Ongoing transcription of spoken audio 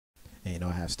And,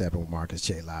 I have Steppin with Marcus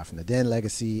J live from the Den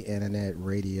Legacy Internet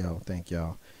Radio. Thank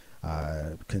y'all.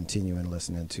 Continuing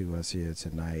listening to us here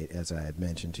tonight. As I had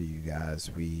mentioned to you guys,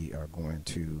 we are going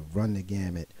to run the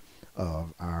gamut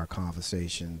of our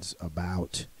conversations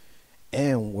about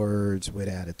and words with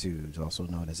attitudes, also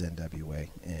known as NWA.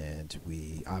 And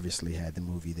we obviously had the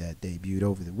movie that debuted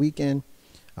over the weekend.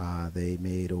 They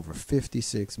made over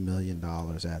 $56 million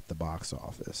at the box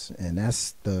office, and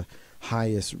that's the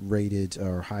highest rated,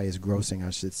 or highest grossing,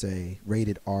 I should say,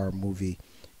 rated R movie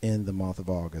in the month of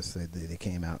August. They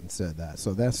came out and said that.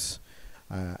 So that's,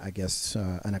 I guess,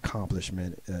 an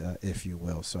accomplishment, if you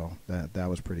will. So that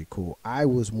was pretty cool. I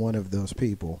was one of those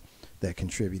people that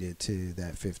contributed to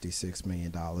that $56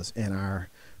 million. And our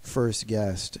first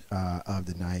guest of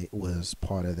the night was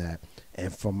part of that.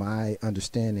 And from my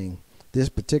understanding, this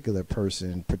particular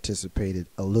person participated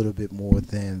a little bit more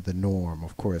than the norm.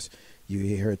 Of course, you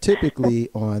hear her typically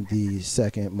on the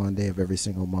second Monday of every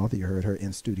single month. You heard her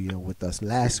in studio with us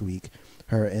last week,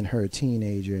 her and her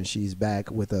teenager, and she's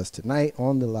back with us tonight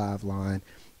on the live line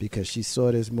because she saw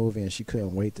this movie and she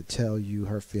couldn't wait to tell you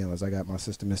her feelings. I got my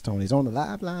sister, Miss Tony's, on the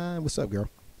live line. What's up, girl?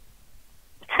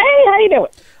 Hey, how you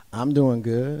doing? I'm doing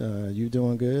good. You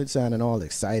doing good? Sounding all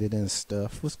excited and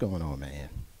stuff. What's going on, man?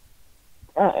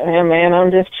 Yeah, man, I'm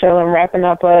just chilling, wrapping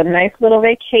up a nice little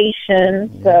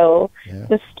vacation. Yeah, so yeah.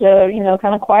 just,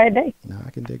 kind of quiet day. No, I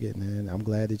can dig it, man. I'm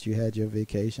glad that you had your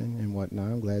vacation and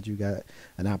whatnot. I'm glad you got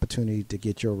an opportunity to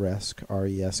get your rest,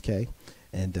 R-E-S-K.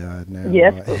 And now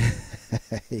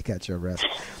yes. you got your rest.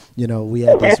 We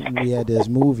had this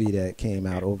movie that came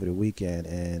out over the weekend,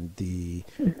 and the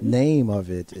name of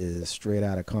it is Straight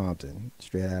Outta Compton.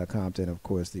 Straight Outta Compton, of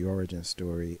course, the origin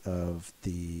story of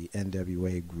the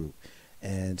NWA group.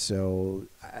 And so,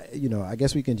 I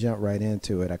guess we can jump right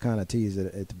into it. I kind of teased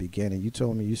it at the beginning. You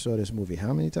told me you saw this movie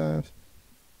how many times?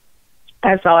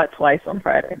 I saw it twice on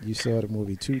Friday. You saw the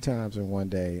movie 2 times in one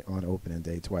day on opening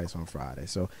day, twice on Friday.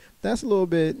 So that's a little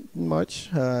bit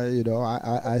much.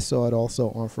 I saw it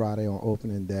also on Friday on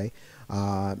opening day.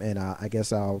 And I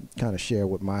guess I'll kind of share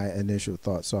what my initial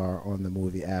thoughts are on the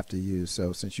movie after you.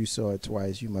 So since you saw it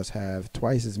twice, you must have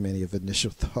twice as many of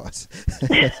initial thoughts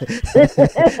on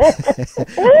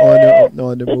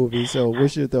the movie. So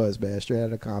what's your thoughts, man? Straight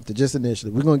Outta Compton, just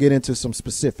initially. We're going to get into some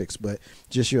specifics, but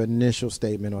just your initial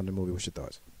statement on the movie. What's your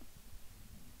thoughts?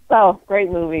 Oh, great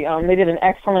movie. They did an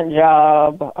excellent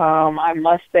job. I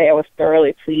must say I was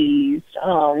thoroughly pleased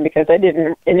because I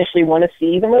didn't initially want to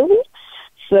see the movie.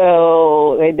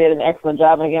 So they did an excellent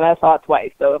job. And again, I saw it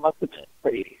twice, so it must have been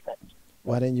pretty decent.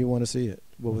 Why didn't you want to see it?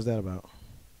 What was that about?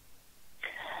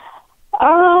 I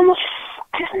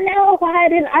don't know why I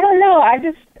didn't. I don't know.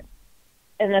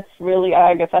 And that's really,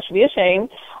 I guess I should be ashamed.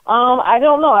 I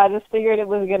don't know. I just figured it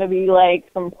was going to be like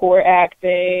some poor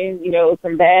acting,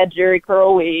 some bad Jerry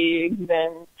curl wigs.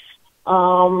 And,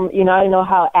 I didn't know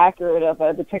how accurate of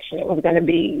a depiction it was going to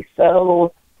be.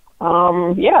 So,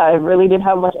 I really didn't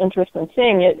have much interest in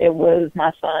seeing it. It was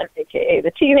my son, a.k.a. the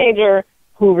teenager,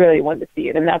 who really wanted to see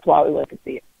it, and that's why we went to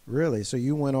see it. Really? So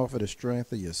you went off of the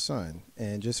strength of your son.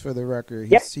 And just for the record,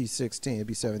 he's 16. He'll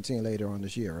be 17 later on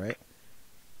this year, right?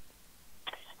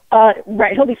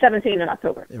 Right. He'll be 17 in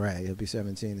October. Right. He'll be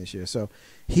 17 this year. So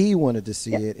he wanted to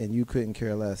see it, and you couldn't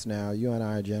care less. Now, you and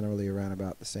I are generally around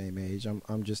about the same age.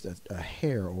 I'm just a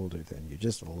hair older than you,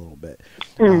 just a little bit.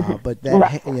 But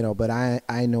that, right. But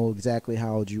I know exactly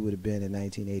how old you would have been in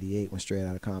 1988 when Straight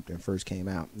Outta Compton first came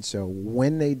out. And so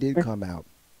when they did come out,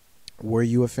 were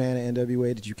you a fan of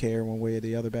NWA? Did you care one way or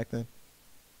the other back then?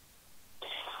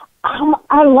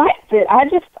 I liked it.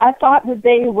 I thought that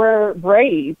they were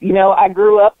brave. I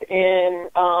grew up in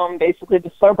basically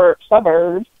the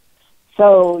suburbs.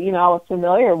 So, I was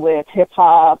familiar with hip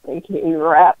hop, aka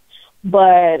rap.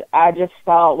 But I just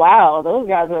thought, wow, those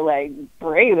guys are like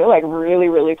brave. They're like really,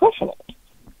 really pushing it.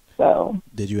 So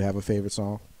did you have a favorite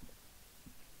song?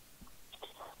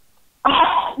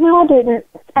 No, I didn't.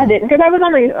 I didn't, because I was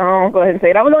only, go ahead and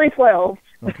say it, I was only 12.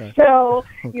 Okay. So,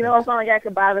 it's not like I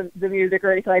could buy the music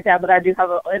or anything like that, but I do have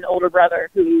an older brother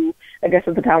who, I guess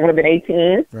at the time would have been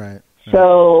 18. Right.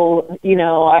 So, he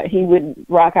would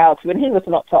rock out to it, and he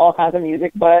listened to all kinds of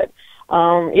music, but,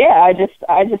 I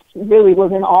just really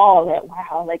was in awe that,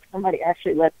 wow, like somebody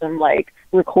actually let them, like,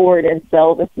 record and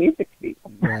sell this music to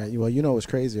people. Right. Well, what's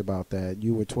crazy about that?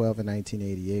 You were 12 in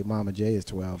 1988. Mama J is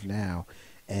 12 now.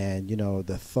 And,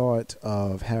 the thought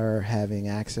of her having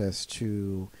access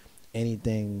to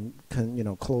anything,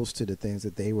 close to the things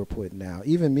that they were putting out.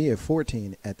 Even me at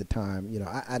 14 at the time,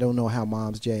 I don't know how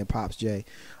Moms J and Pops J,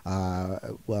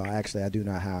 well, actually, I do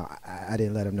know how. I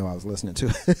didn't let them know I was listening to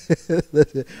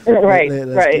it. Right,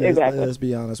 exactly. Let's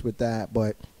be honest with that.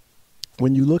 But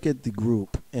when you look at the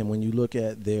group and when you look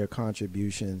at their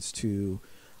contributions to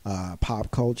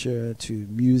pop culture, to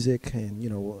music, and, you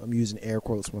know, I'm using air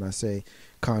quotes when I say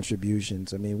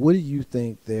contributions. I mean, what do you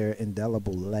think their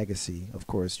indelible legacy, of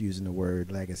course, using the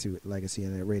word legacy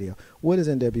in that radio, what is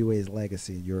NWA's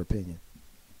legacy in your opinion?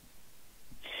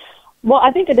 Well,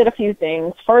 I think it did a few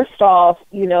things. First off,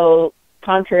 you know,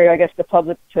 contrary, I guess, to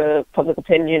public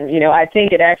opinion, you know, I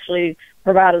think it actually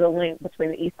provided a link between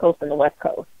the East Coast and the West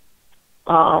Coast.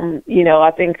 You know, I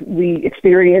think we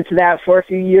experienced that for a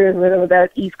few years with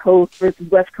that East Coast versus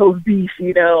West Coast beef,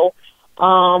 you know.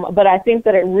 But I think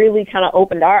that it really kind of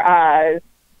opened our eyes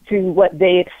to what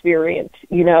they experienced,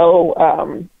 you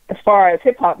know. As far as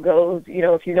hip hop goes, you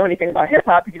know, if you know anything about hip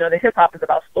hop, you know that hip hop is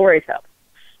about storytelling.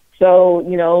 So,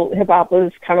 you know, hip hop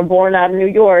was kind of born out of New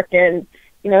York, and,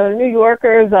 you know, New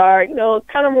Yorkers are, you know,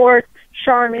 kind of more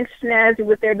charming, snazzy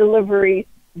with their delivery.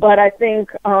 But I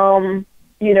think,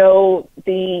 you know,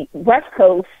 the West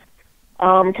Coast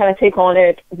kind of take on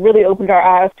it really opened our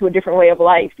eyes to a different way of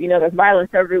life. You know, there's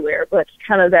violence everywhere, but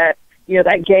kind of that, you know,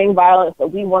 that gang violence that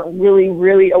we weren't really,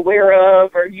 really aware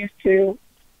of or used to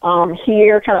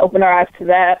here kind of opened our eyes to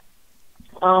that.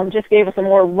 Just gave us a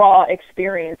more raw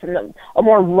experience and a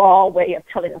more raw way of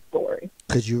telling a story.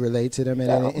 Could you relate to them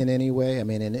in any way? I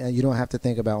mean, and you don't have to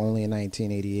think about only in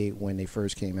 1988 when they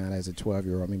first came out as a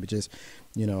 12-year-old. I mean, but just,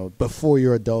 you know, before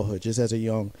your adulthood, just as a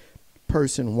young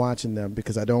person watching them,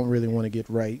 because I don't really want to get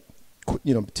right,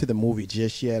 you know, to the movie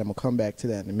just yet. I'm gonna come back to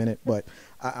that in a minute, but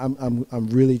I'm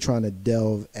really trying to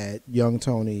delve at young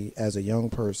Tony as a young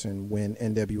person when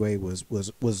NWA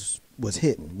was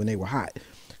hitting, when they were hot.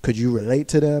 Could you relate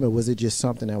to them, or was it just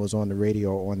something that was on the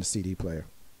radio or on the CD player?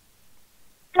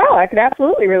 Oh, I could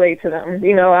absolutely relate to them.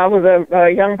 You know, I was a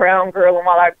young brown girl, and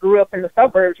while I grew up in the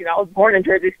suburbs, you know, I was born in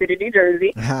Jersey City, New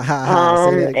Jersey.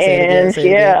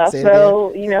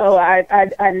 So, you know,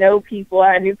 I know people,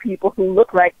 I knew people who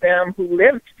looked like them, who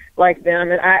lived like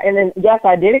them, and then yes,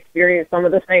 I did experience some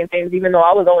of the same things, even though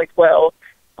I was only 12.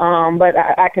 But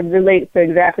I could relate to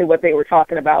exactly what they were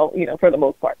talking about, you know, for the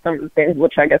most part. Some of the things,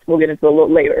 which I guess we'll get into a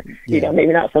little later, you know,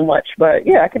 maybe not so much. But,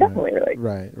 yeah, I could definitely relate.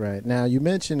 Right. Now, you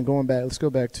mentioned going back. Let's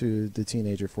go back to the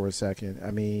teenager for a second.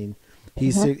 I mean,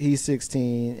 he's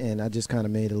 16, and I just kind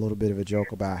of made a little bit of a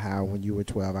joke about how when you were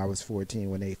 12, I was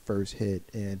 14 when they first hit.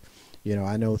 And, you know,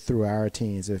 I know through our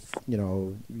teens, if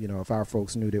our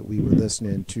folks knew that we were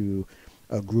listening to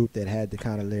a group that had the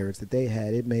kind of lyrics that they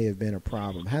had, it may have been a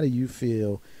problem. How do you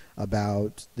feel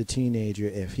about the teenager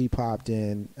if he popped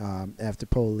in after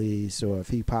Police, or if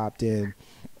he popped in,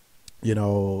 you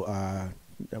know,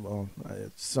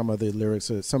 some of the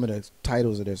lyrics, some of the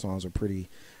titles of their songs are pretty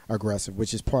aggressive,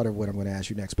 which is part of what I'm going to ask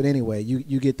you next. But anyway,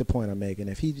 you get the point I'm making.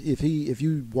 If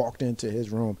you walked into his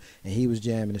room and he was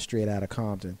jamming it straight out of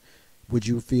Compton, would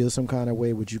you feel some kind of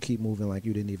way? Would you keep moving like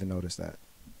you didn't even notice that?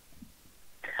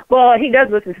 Well, he does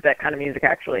listen to that kind of music,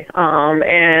 actually.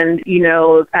 And, you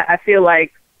know, I feel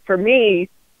like for me,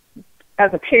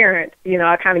 as a parent, you know,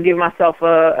 I kind of give myself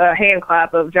a hand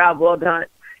clap of job well done.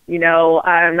 You know,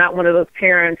 I'm not one of those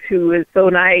parents who is so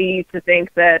naive to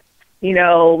think that, you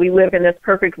know, we live in this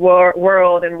perfect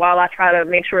world. And while I try to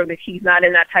make sure that he's not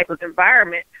in that type of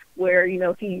environment where, you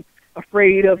know, he's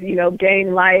afraid of, you know,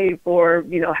 gang life or,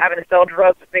 you know, having to sell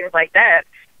drugs or things like that,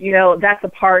 you know, that's a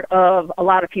part of a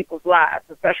lot of people's lives,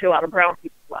 especially a lot of brown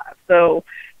people's lives. So,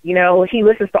 you know, he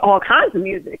listens to all kinds of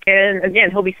music. And, again,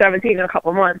 he'll be 17 in a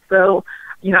couple of months. So,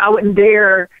 you know, I wouldn't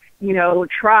dare, you know,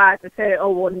 try to say,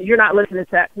 oh, well, you're not listening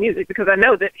to that music, because I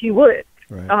know that he would.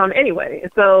 Right. Anyway.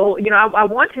 So, you know, I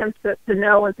want him to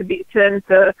know and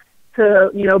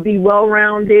to you know, be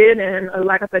well-rounded. And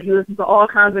like I said, he listens to all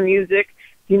kinds of music.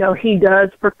 You know, he does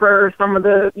prefer some of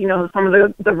the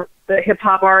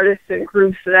hip-hop artists and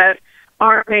groups that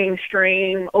aren't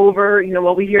mainstream over, you know,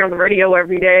 what we hear on the radio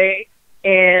every day.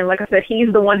 And like I said,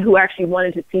 he's the one who actually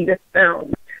wanted to see this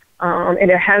film. And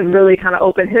it has really kind of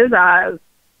opened his eyes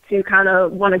to kind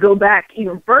of want to go back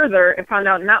even further and find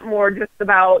out not more just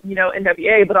about, you know,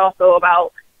 NWA, but also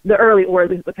about the early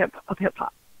origins of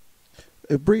hip-hop.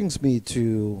 It brings me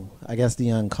to, I guess, the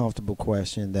uncomfortable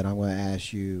question that I'm going to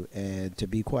ask you. And to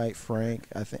be quite frank,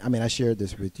 I shared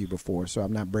this with you before, so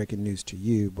I'm not breaking news to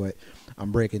you, but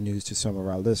I'm breaking news to some of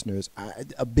our listeners.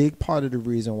 A big part of the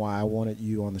reason why I wanted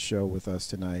you on the show with us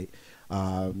tonight,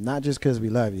 not just because we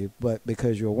love you, but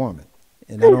because you're a woman.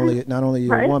 And not only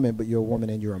you're a woman, but you're a woman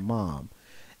and you're a mom.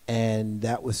 And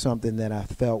that was something that I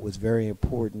felt was very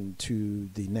important to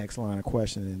the next line of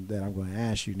questioning that I'm going to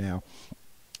ask you now.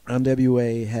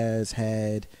 NWA has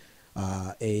had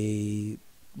a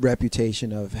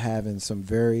reputation of having some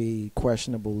very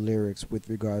questionable lyrics with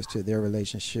regards to their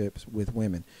relationships with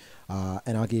women.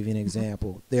 And I'll give you an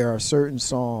example. There are certain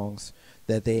songs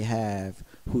that they have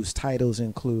whose titles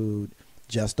include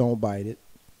Just Don't Bite It,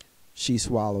 She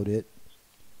Swallowed It,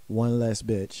 One Less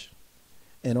Bitch,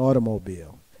 and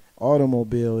Automobile.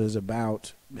 Automobile is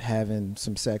about having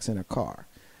some sex in a car.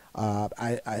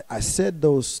 I said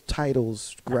those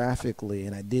titles graphically,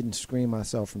 and I didn't screen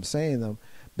myself from saying them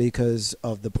because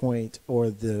of the point, or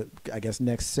the, I guess,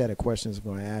 next set of questions I'm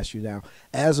going to ask you now.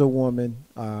 As a woman,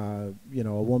 you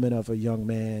know, a woman of a young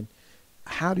man,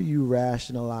 how do you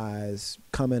rationalize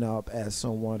coming up as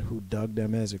someone who dug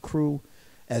them as a crew,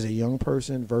 as a young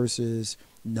person, versus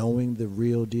knowing the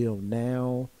real deal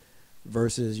now,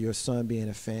 versus your son being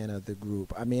a fan of the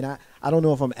group? I mean, I don't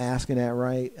know if I'm asking that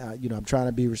right. You know, I'm trying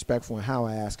to be respectful in how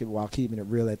I ask it while keeping it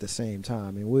real at the same time.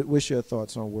 I mean, what's your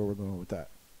thoughts on where we're going with that?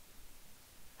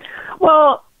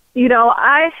 Well, you know,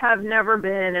 I have never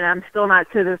been, and I'm still not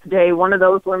to this day, one of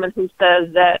those women who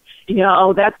says that, you know,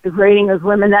 oh, that's degrading as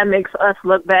women, that makes us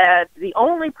look bad. The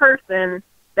only person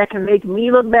that can make me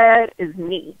look bad is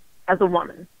me as a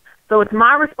woman. So it's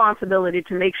my responsibility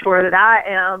to make sure that I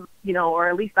am, you know, or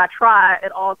at least I try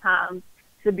at all times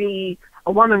to be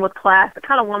a woman with class, the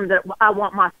kind of woman that I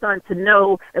want my son to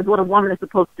know is what a woman is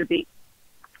supposed to be.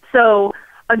 So,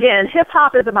 again,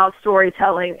 hip-hop is about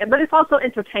storytelling, but it's also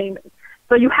entertainment.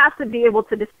 So you have to be able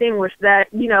to distinguish that,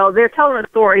 you know, they're telling a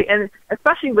story, and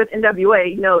especially with NWA,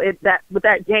 you know, with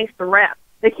that gangster rap,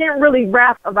 they can't really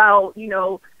rap about, you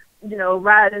know,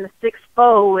 riding a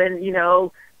 6'4" and, you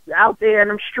know, out there in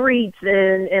them streets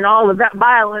and all of that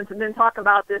violence, and then talk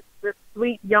about this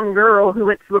sweet young girl who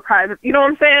went to a private, you know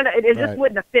what I'm saying? It just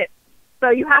wouldn't have fit. So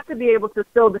you have to be able to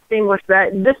still distinguish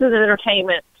that this is an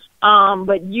entertainment.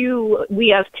 But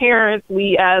we as parents,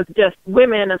 we as just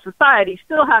women in society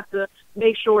still have to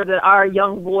make sure that our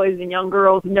young boys and young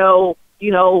girls know,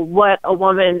 you know, what a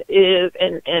woman is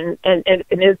and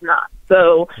is not.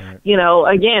 So, you know,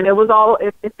 again, it was all,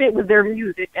 it fit with their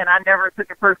music, and I never took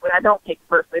it personally. I don't take it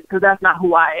personally because that's not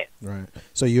who I am. Right.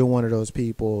 So you're one of those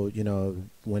people, you know,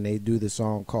 when they do the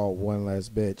song called One Less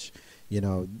Bitch, you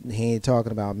know, he ain't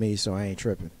talking about me, so I ain't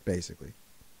tripping, basically.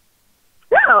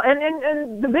 No,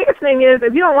 and the biggest thing is,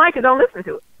 if you don't like it, don't listen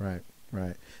to it. Right,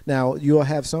 right. Now, you'll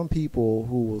have some people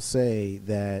who will say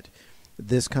that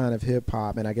this kind of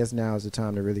hip-hop, and I guess now is the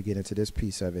time to really get into this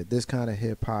piece of it, this kind of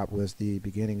hip-hop was the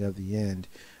beginning of the end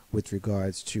with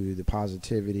regards to the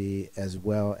positivity, as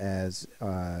well as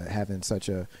having such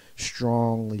a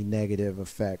strongly negative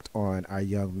effect on our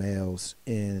young males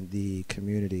in the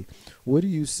community. What do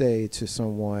you say to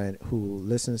someone who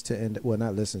listens to, well,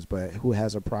 not listens, but who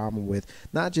has a problem with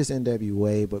not just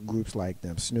NWA, but groups like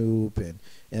them, Snoop and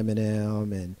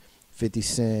Eminem and 50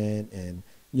 Cent and,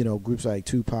 you know, groups like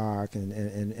Tupac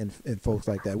and folks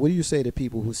like that? What do you say to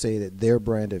people who say that their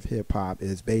brand of hip-hop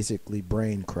is basically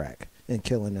brain crack and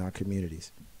killing our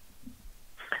communities?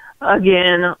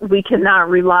 Again, we cannot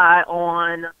rely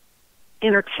on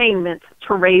entertainment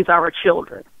to raise our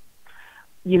children.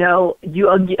 You know,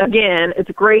 again,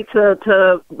 it's great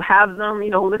to have them, you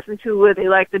know, listen to it. They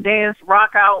like to dance,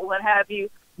 rock out, what have you,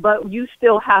 but you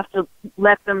still have to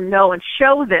let them know and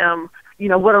show them, you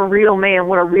know, what a real man,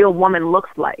 what a real woman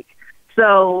looks like.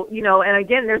 So, you know, and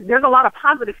again, there's a lot of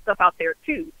positive stuff out there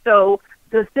too. So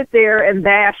to sit there and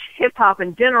bash hip hop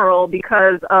in general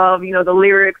because of, you know, the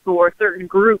lyrics or certain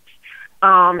groups,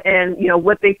 and, you know,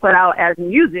 what they put out as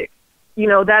music, you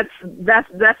know, that's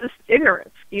just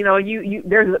ignorance. You know,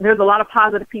 there's a lot of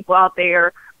positive people out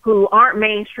there who aren't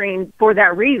mainstream for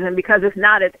that reason, because it's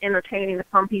not as entertaining to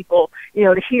some people, you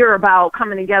know, to hear about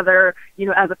coming together, you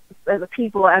know, as a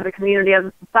people, as a community, as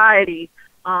a society,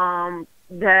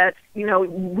 that, you know,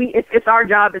 it's our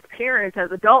job as parents,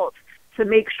 as adults, to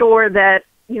make sure that,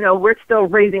 you know, we're still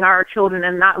raising our children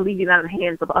and not leaving that in the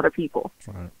hands of other people.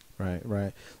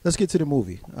 Right. Let's get to the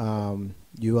movie.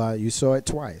 You saw it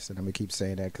twice, and I'm gonna keep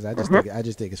saying that because I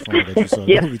just think it's funny that you saw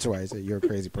the movie twice. You're a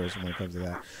crazy person when it comes to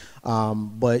that.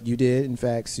 But you did, in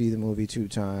fact, see the movie 2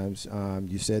 times.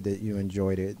 You said that you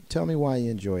enjoyed it. Tell me why you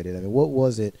enjoyed it. I mean, what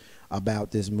was it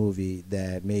about this movie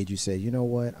that made you say, you know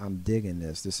what, I'm digging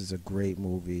this. This is a great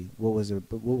movie. What was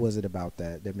it about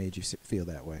that made you feel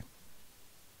that way?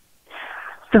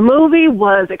 The movie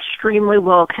was extremely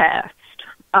well cast.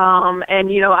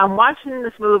 And, you know, I'm watching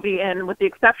this movie, and with the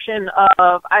exception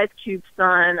of Ice Cube's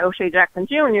son, O'Shea Jackson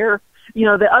Jr., you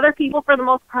know, the other people, for the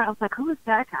most part, I was like, who is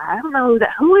that guy? I don't know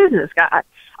who is this guy?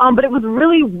 But it was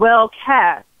really well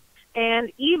cast.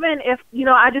 And even if, you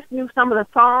know, I just knew some of the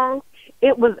songs,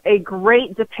 it was a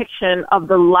great depiction of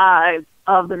the lives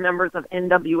of the members of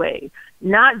NWA,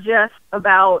 not just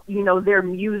about, you know, their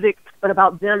music, but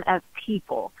about them as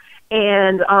people.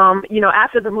 And, you know,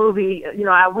 after the movie, you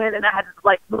know, I went and I had to,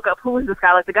 like, look up who is this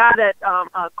guy, like the guy that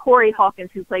Corey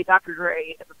Hawkins, who played Dr.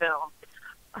 Dre in the film.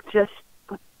 Just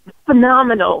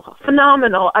phenomenal.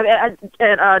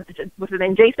 What's his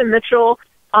name? Jason Mitchell.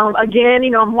 Again, you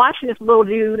know, I'm watching this little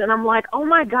dude, and I'm like, oh,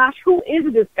 my gosh, who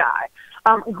is this guy?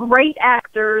 Great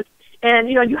actors. And,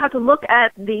 you know, you have to look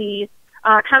at the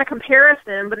kind of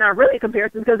comparison, but not really a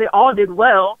comparison because they all did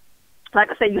well. Like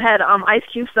I said, you had Ice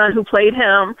Cube's son who played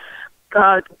him.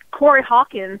 Corey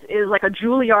Hawkins is like a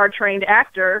Juilliard-trained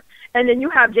actor. And then you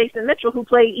have Jason Mitchell, who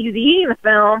played Eazy-E in the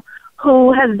film,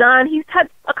 he's had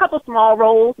a couple small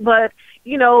roles, but,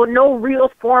 you know, no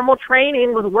real formal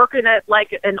training, was working at,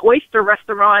 like, an oyster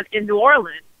restaurant in New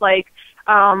Orleans. Like,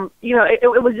 you know,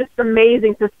 it was just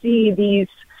amazing to see these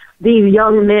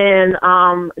young men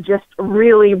just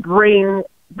really bring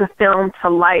the film to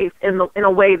life in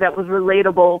a way that was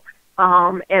relatable,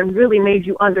 and really made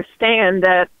you understand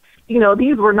that, you know,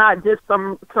 these were not just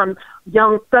some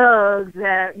young thugs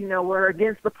that, you know, were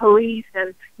against the police.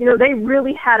 And, you know, they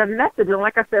really had a message. And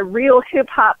like I said, real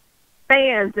hip-hop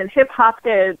fans and hip-hop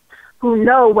heads who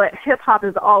know what hip-hop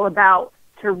is all about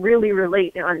to really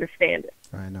relate and understand it.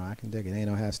 I know, I can dig it. Ain't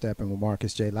no half stepping with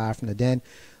Marcus J. Live from the Den.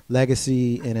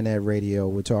 Legacy Internet Radio.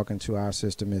 We're talking to our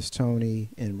sister, Miss Tony,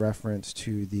 in reference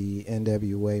to the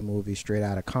NWA movie Straight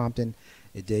Outta Compton.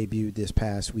 It debuted this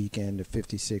past weekend at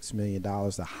 $56 million,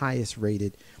 the highest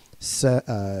rated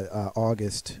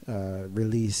August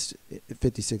release,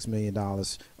 $56 million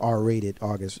R-rated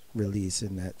August release,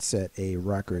 and that set a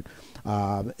record.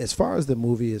 As far as the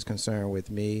movie is concerned with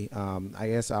me, I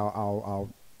guess I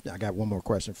got one more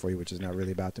question for you, which is not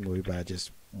really about the movie, but I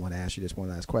just want to ask you this one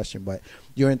last question. But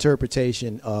your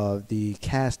interpretation of the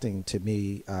casting to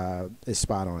me is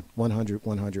spot on.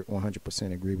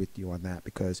 100% agree with you on that,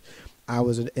 because I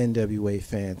was an NWA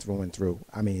fan through and through.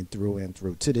 I mean, through and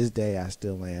through. To this day, I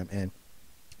still am. And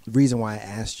the reason why I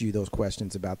asked you those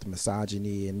questions about the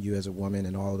misogyny and you as a woman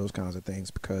and all of those kinds of things,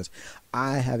 because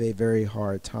I have a very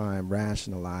hard time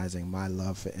rationalizing my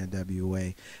love for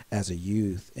NWA as a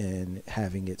youth and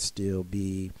having it still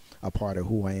be a part of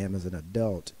who I am as an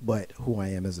adult, but who I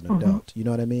am as an adult. You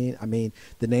know what I mean? I mean,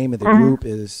 the name of the group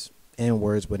is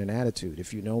N-Words with an Attitude.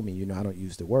 If you know me, you know I don't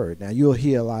use the word. Now, you'll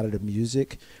hear a lot of the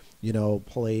music, you know,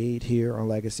 played here on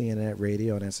Legacy Internet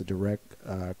Radio, and that's a direct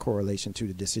correlation to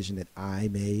the decision that I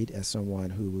made as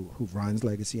someone who runs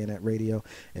Legacy Internet Radio.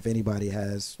 If anybody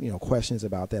has, you know, questions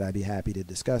about that, I'd be happy to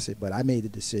discuss it. But I made the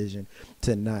decision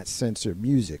to not censor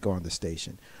music on the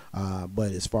station.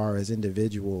 But as far as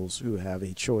individuals who have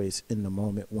a choice in the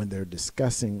moment when they're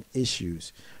discussing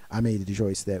issues, I made the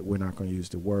choice that we're not going to use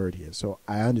the word here. So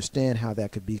I understand how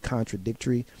that could be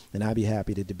contradictory, and I'd be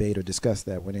happy to debate or discuss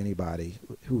that with anybody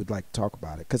who would like to talk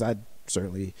about it, because I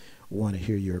certainly want to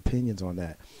hear your opinions on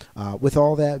that. With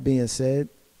all that being said,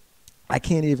 I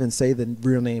can't even say the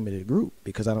real name of the group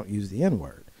because I don't use the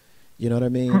N-word. You know what I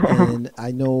mean? And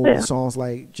I know songs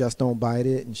like Just Don't Bite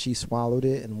It and She Swallowed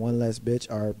It and One Less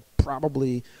Bitch are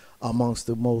probably amongst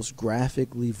the most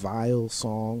graphically vile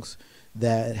songs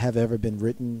that have ever been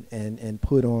written and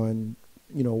put on,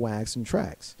 you know, wax and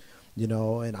tracks, you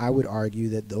know, and I would argue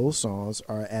that those songs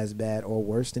are as bad or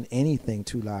worse than anything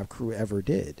Two Live Crew ever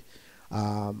did.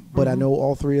 But I know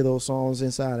all three of those songs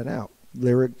inside and out,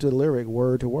 lyric to lyric,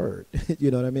 word to word, you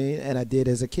know what I mean? And I did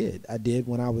as a kid. I did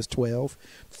when I was 12,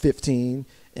 15,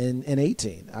 and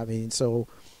 18. I mean, so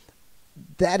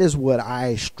that is what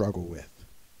I struggle with.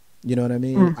 You know what I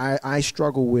mean? I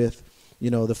struggle with, you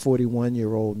know, the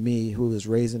 41-year-old me who is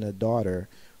raising a daughter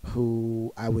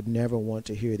who I would never want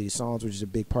to hear these songs, which is a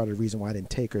big part of the reason why I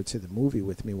didn't take her to the movie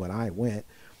with me when I went.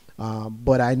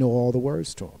 But I know all the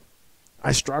words to them.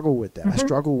 I struggle with that. I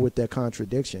struggle with that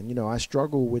contradiction. You know, I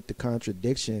struggle with the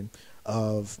contradiction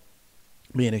of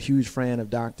being a huge fan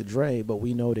of Dr. Dre, but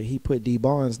we know that he put D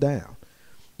Barnes down.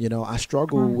 You know, I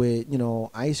struggle with, you know,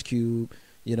 Ice Cube,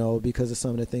 you know, because of some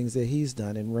of the things that he's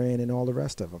done and ran and all the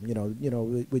rest of them. You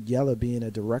know, with Yella being a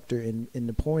director in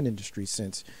the porn industry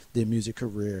since their music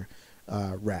career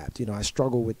wrapped. You know, I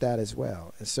struggle with that as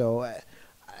well. And so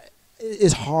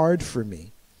it's hard for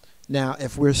me. Now,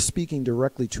 if we're speaking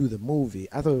directly to the movie,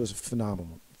 I thought it was a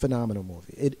phenomenal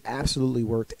movie. It absolutely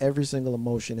worked every single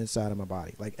emotion inside of my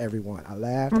body, like everyone. I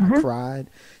laughed, I cried.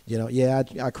 You know, yeah,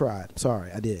 I cried. Sorry,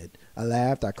 I did. I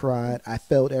laughed, I cried. I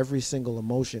felt every single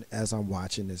emotion as I'm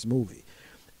watching this movie.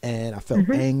 And I felt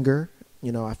anger.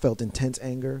 You know, I felt intense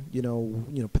anger,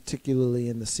 particularly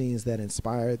in the scenes that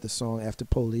inspired the song After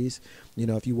Police. You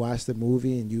know, if you watch the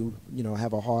movie and you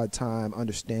have a hard time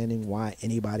understanding why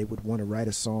anybody would want to write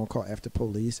a song called After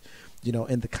Police,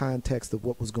 in the context of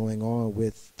what was going on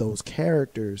with those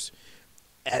characters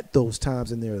at those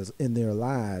times in their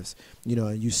lives,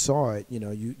 and you saw it,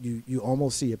 you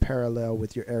almost see a parallel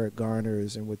with your Eric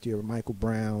Garners and with your Michael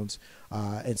Browns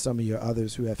and some of your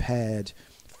others who have had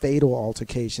fatal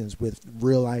altercations with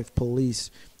real life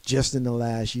police just in the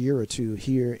last year or two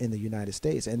here in the United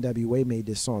States. NWA made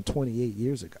this song 28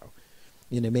 years ago.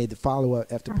 They made the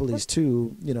follow-up After Police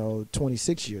 2,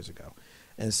 26 years ago.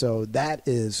 And so that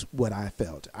is what I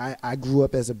felt. I grew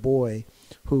up as a boy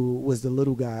who was the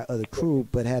little guy of the crew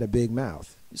but had a big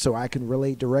mouth. So I can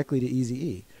relate directly to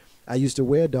Eazy-E. I used to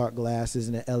wear dark glasses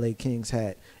and an L.A. Kings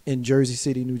hat in Jersey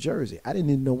City, New Jersey. I didn't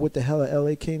even know what the hell an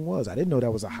L.A. King was. I didn't know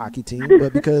that was a hockey team.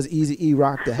 But because Eazy-E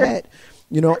rocked the hat,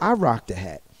 I rocked the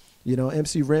hat.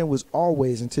 MC Ren was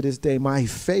always, and to this day, my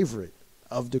favorite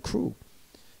of the crew.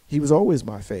 He was always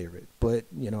my favorite. But,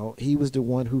 he was the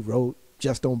one who wrote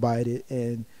Just Don't Bite It,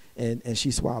 and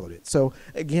she swallowed it. So,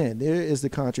 again, there is the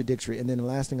contradictory. And then the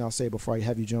last thing I'll say before I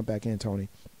have you jump back in, Tony,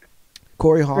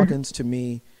 Corey Hawkins, to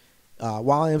me,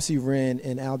 while MC Ren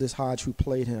and Aldous Hodge, who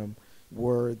played him,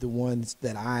 were the ones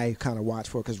that I kind of watched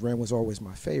for because Ren was always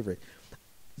my favorite.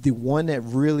 The one that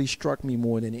really struck me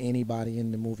more than anybody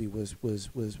in the movie was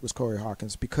Corey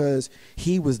Hawkins, because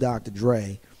he was Dr.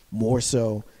 Dre more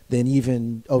so than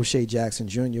even O'Shea Jackson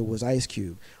Jr. was Ice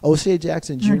Cube. O'Shea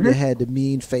Jackson Jr. had the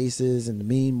mean faces and the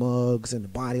mean mugs and the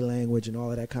body language and all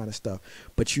of that kind of stuff.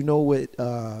 But you know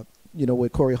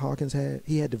what Corey Hawkins had?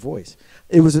 He had the voice.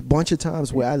 It was a bunch of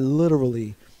times where I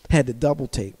literally had to double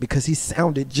take because he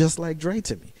sounded just like Dre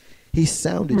to me. He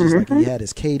sounded just like he had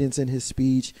his cadence in his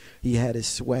speech. He had his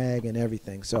swag and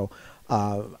everything. So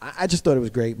I just thought it was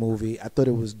a great movie. I thought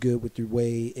it was good with the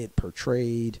way it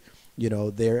portrayed,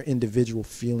 their individual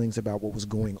feelings about what was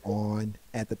going on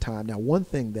at the time. Now, one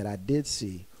thing that I did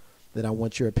see that I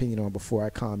want your opinion on before I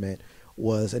comment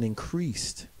was an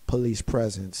increased police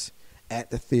presence at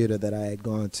the theater that I had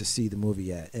gone to see the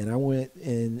movie at. And I went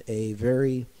in a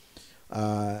very,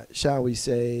 shall we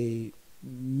say,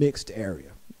 mixed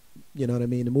area. You know what I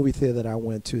mean? The movie theater that I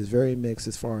went to is very mixed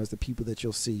as far as the people that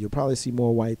you'll see. You'll probably see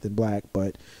more white than black,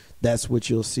 but that's what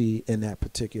you'll see in that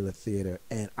particular theater.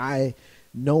 And I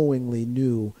knowingly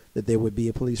knew that there would be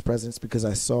a police presence because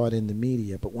I saw it in the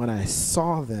media. But when I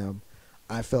saw them,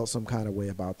 I felt some kind of way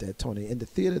about that, Tony. In the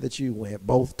theater that you went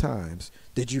both times,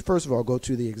 did you, first of all, go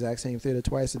to the exact same theater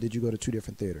twice, or did you go to two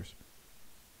different theaters?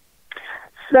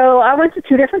 So I went to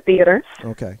two different theaters.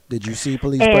 Okay. Did you see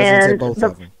police presence at both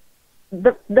of them?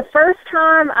 The first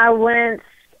time I went,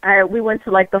 we went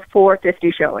to like the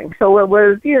 4:50 showing. So it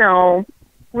was,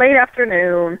 late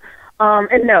afternoon.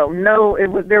 And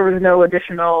there was no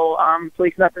additional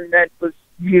police, nothing that was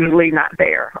usually not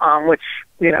there, which,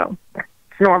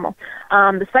 it's normal.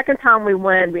 The second time we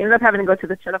went, we ended up having to go to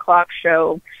the 10 o'clock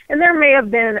show, and there may have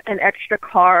been an extra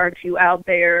car or two out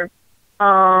there.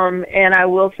 And I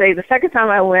will say the second time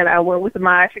I went with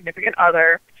my significant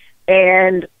other,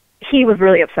 and he was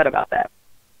really upset about that.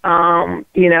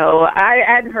 I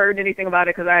hadn't heard anything about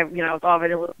it because I was off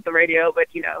it with the radio, but,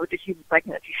 he was like,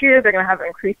 did you hear they're going to have an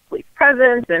increased police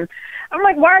presence? And I'm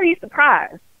like, why are you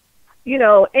surprised?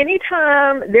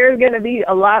 Anytime there's going to be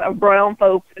a lot of brown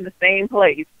folks in the same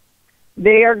place,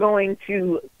 they are going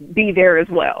to be there as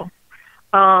well.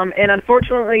 And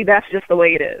unfortunately, that's just the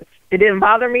way it is. It didn't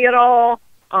bother me at all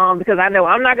because I know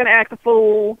I'm not going to act a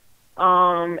fool.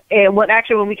 And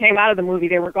when we came out of the movie,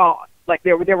 they were gone. Like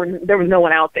there was no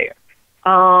one out there.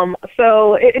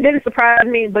 So it didn't surprise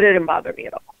me, but it didn't bother me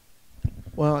at all.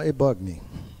 Well, it bugged me.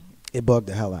 It bugged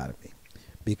the hell out of me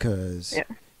because,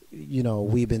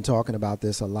 we've been talking about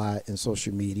this a lot in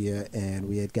social media, and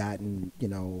we had gotten,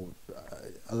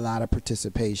 a lot of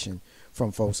participation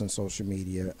from folks on social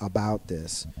media about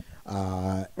this.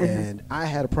 And I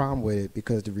had a problem with it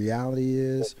because the reality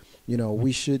is,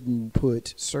 we shouldn't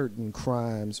put certain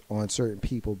crimes on certain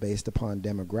people based upon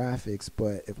demographics.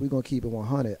 But if we're going to keep it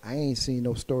 100, I ain't seen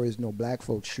no stories, no black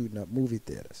folks shooting up movie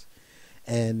theaters.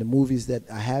 And the movies that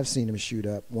I have seen them shoot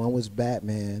up, one was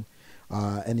Batman,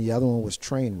 and the other one was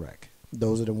Trainwreck.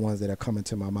 Those are the ones that are coming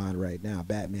to my mind right now.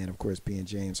 Batman, of course, being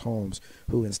James Holmes,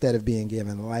 who instead of being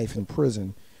given life in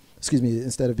prison,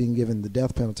 instead of being given the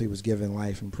death penalty, was given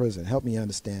life in prison. Help me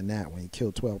understand that when he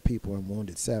killed 12 people and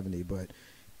wounded 70, but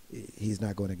he's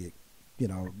not going to get,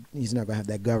 he's not going to have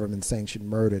that government-sanctioned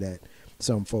murder that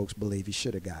some folks believe he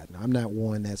should have gotten. I'm not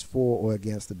one that's for or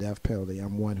against the death penalty.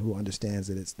 I'm one who understands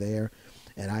that it's there.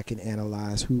 and I can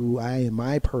analyze who I, in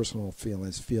my personal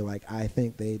feelings, feel like I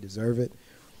think they deserve it.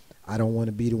 I don't want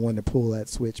to be the one to pull that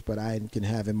switch, but I can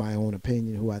have in my own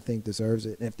opinion who I think deserves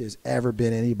it. And if there's ever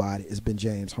been anybody, it's been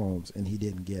James Holmes, and he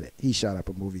didn't get it. He shot up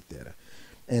a movie theater.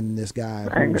 And this guy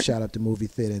who shot up the movie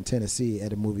theater in Tennessee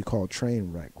at a movie called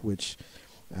Trainwreck, which,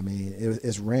 I mean,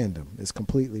 it's random. It's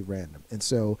completely random. And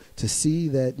so to see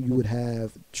that you would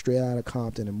have Straight Outta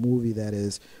Compton, a movie that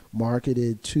is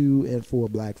marketed to and for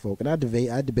black folk. And I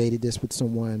debated this with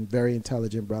someone, very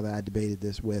intelligent brother I debated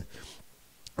this with,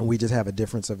 and we just have a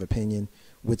difference of opinion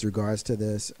with regards to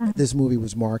this. This movie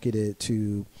was marketed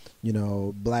to, you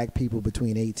know, black people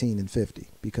between 18 and 50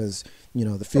 because, you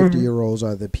know, the 50-year-olds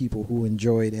are the people who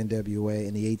enjoyed NWA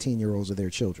and the 18-year-olds are their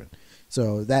children.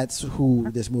 So that's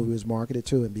who this movie was marketed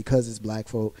to, and because it's black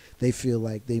folk, they feel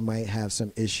like they might have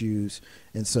some issues,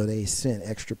 and so they sent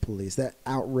extra police. That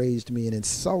outraged me and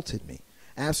insulted me,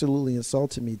 absolutely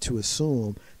insulted me, to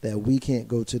assume that we can't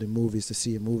go to the movies to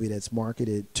see a movie that's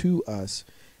marketed to us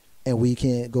and we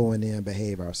can't go in there and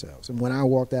behave ourselves. And when I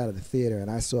walked out of the theater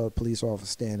and I saw a police officer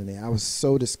standing there, I was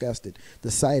so disgusted. The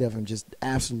sight of him just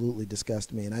absolutely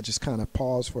disgusted me, and I just kind of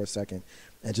paused for a second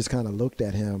and just kind of looked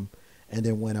at him and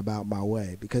then went about my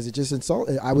way because it just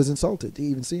insulted. I was insulted to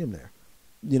even see him there.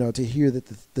 You know, to hear that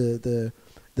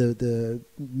the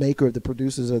maker, the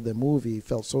producers of the movie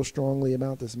felt so strongly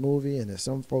about this movie, and there's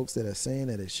some folks that are saying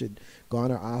that it should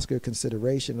garner Oscar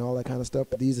consideration and all that kind of stuff.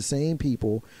 But these are the same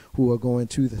people who are going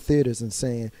to the theaters and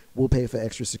saying, we'll pay for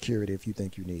extra security if you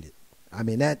think you need it. I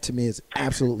mean, that to me is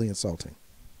absolutely insulting.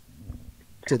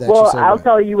 Well, I'll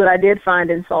tell you what I did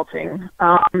find insulting.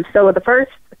 So at the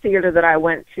first theater that I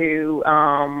went to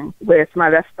with my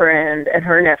best friend and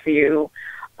her nephew,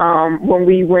 when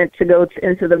we went to go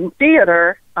into the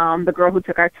theater, the girl who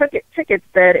took our tickets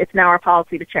said it's now our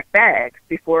policy to check bags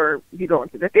before you go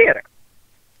into the theater.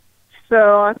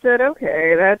 So I said,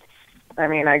 okay,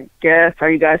 I guess,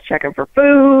 are you guys checking for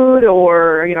food,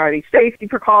 or, you know, are these safety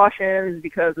precautions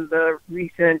because of the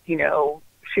recent, you know,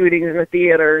 shootings in the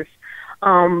theaters?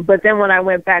 But then when I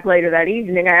went back later that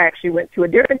evening, I actually went to a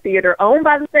different theater owned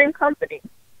by the same company.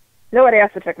 Nobody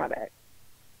asked to check my bag.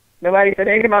 Nobody said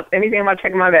anything about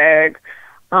checking my bag.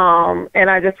 And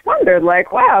I just wondered,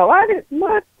 like, wow,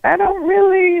 I don't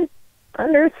really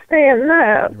understand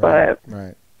that.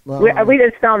 Right. Well, we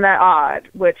just found that odd,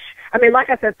 which, I mean, like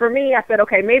I said, for me, I said,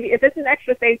 okay, maybe if it's an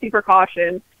extra safety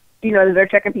precaution, you know, they're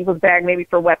checking people's bag maybe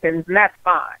for weapons, and that's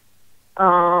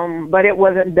fine. But it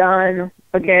wasn't done,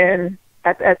 again,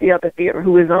 at the other theater,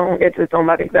 it's owned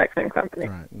by the exact same company.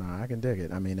 Right. No, I can dig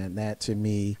it. I mean, and that to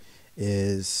me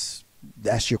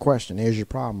that's your question. There's your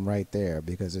problem right there,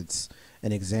 because it's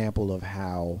an example of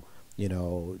how, you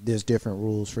know, there's different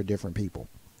rules for different people.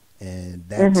 And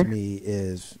that to me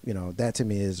is, you know,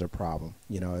 a problem.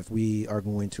 You know, if we are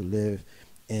going to live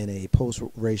in a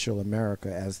post-racial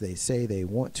America, as they say they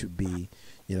want to be,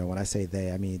 you know, when I say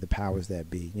they, I mean the powers that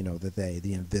be, you know,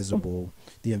 the invisible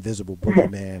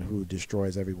boogeyman who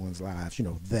destroys everyone's lives, you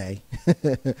know, they. I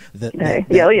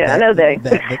know they.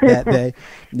 That they,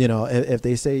 you know, if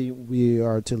they say we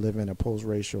are to live in a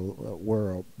post-racial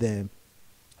world, then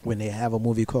when they have a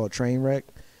movie called Trainwreck,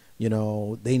 you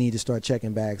know, they need to start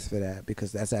checking bags for that,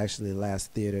 because that's actually the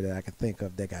last theater that I can think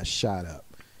of that got shot up.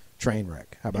 Trainwreck.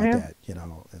 How about that? You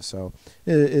know, and so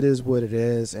it is what it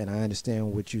is, and I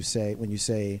understand what you say when you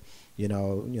say, you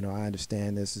know, I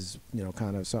understand this is, you know,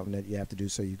 kind of something that you have to do,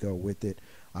 so you go with it.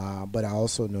 But I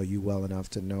also know you well enough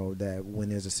to know that when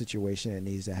there's a situation that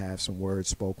needs to have some words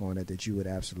spoke on it, that you would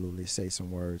absolutely say some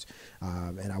words.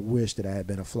 And I wish that I had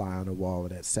been a fly on the wall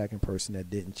of that second person that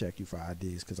didn't check you for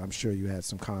IDs, because I'm sure you had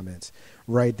some comments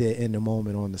right there in the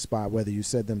moment on the spot, whether you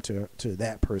said them to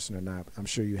that person or not. I'm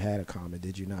sure you had a comment,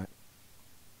 did you not?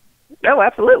 Oh,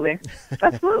 absolutely.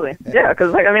 Absolutely. Yeah,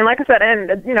 because, like I said,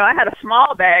 and, you know, I had a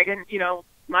small bag, and, you know,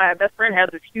 my best friend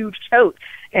had this huge tote.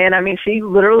 And, I mean, she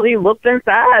literally looked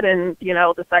inside, and, you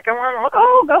know, the second one,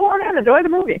 oh, go on in, enjoy the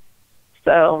movie.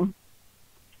 So,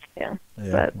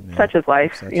 but such is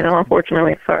life, you know,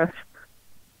 unfortunately for us.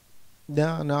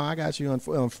 No, I got you.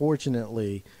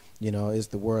 Unfortunately, you know, is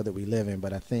the world that we live in.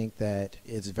 But I think that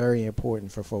it's very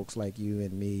important for folks like you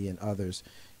and me and others,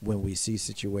 when we see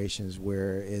situations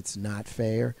where it's not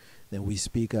fair, then we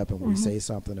speak up and we say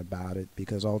something about it,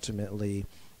 because ultimately,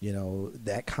 you know,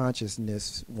 that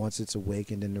consciousness, once it's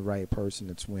awakened in the right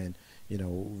person, it's when, you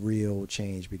know, real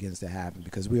change begins to happen,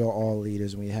 because we are all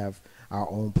leaders and we have our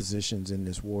own positions in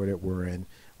this war that we're in.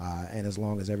 And as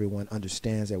long as everyone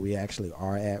understands that we actually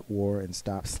are at war and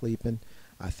stop sleeping,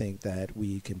 I think that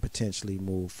we can potentially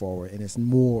move forward. And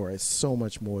it's so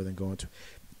much more than going to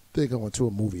they're going to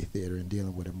a movie theater and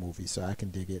dealing with a movie. So I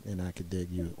can dig it, and I can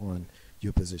dig you on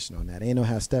your position on that. Ain't No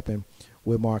How Steppin'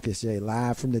 with Marcus J,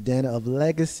 live from the den of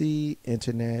Legacy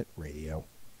Internet Radio.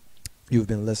 You've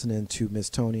been listening to Miss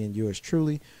Tony and yours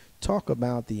truly talk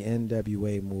about the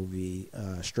NWA movie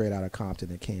Straight Outta Compton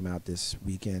that came out this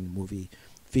weekend. Movie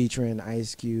featuring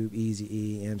Ice Cube,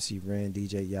 Eazy-E, MC Ren,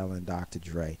 DJ Yella, and Dr.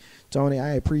 Dre. Tony,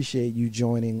 I appreciate you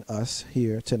joining us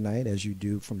here tonight, as you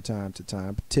do from time to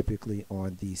time, typically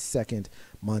on the second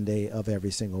Monday of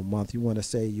every single month. You want to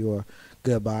say your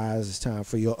goodbyes. It's time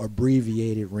for your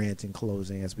abbreviated rant and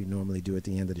closing, as we normally do at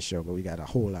the end of the show, but we got a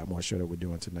whole lot more show that we're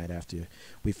doing tonight after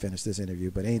we finish this interview.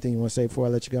 But anything you want to say before I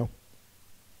let you go?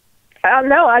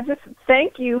 No, I just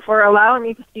thank you for allowing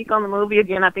me to speak on the movie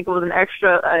again. I think it was an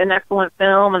excellent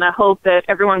film, and I hope that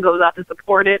everyone goes out to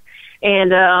support it.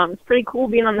 And it's pretty cool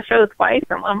being on the show twice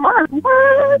in 1 month.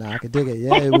 What? I could dig it.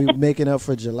 Yeah, we're making up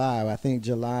for July. I think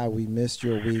July we missed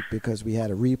your week because we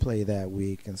had a replay that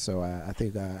week, and so I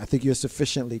think you're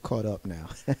sufficiently caught up now.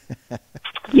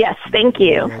 Yes, thank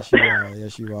you. Yes, you are.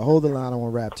 Yes, you are. Hold the line. I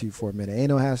want to rap to you for a minute. Ain't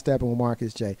No How Steppin' with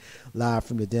Marcus J, live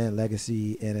from the Den,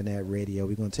 Legacy Internet Radio.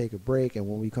 We're going to take a break, and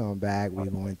when we come back, we're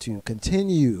going to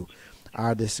continue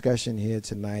our discussion here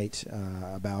tonight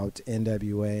about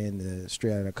NWA and the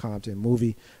Straight Outta Compton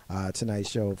movie. Tonight's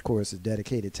show, of course, is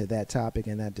dedicated to that topic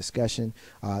and that discussion.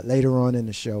 Later on in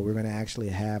the show, we're going to actually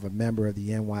have a member of the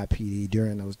NYPD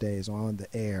during those days on the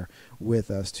air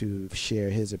with us to share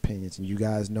his opinions. And you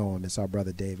guys know him. It's our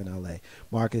brother Dave in L.A.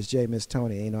 Marcus J, Miss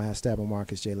Tony, Ain't No How Steppin',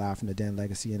 Marcus J, live from the Den,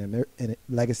 Legacy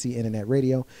Internet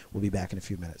Radio. We'll be back in a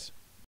few minutes.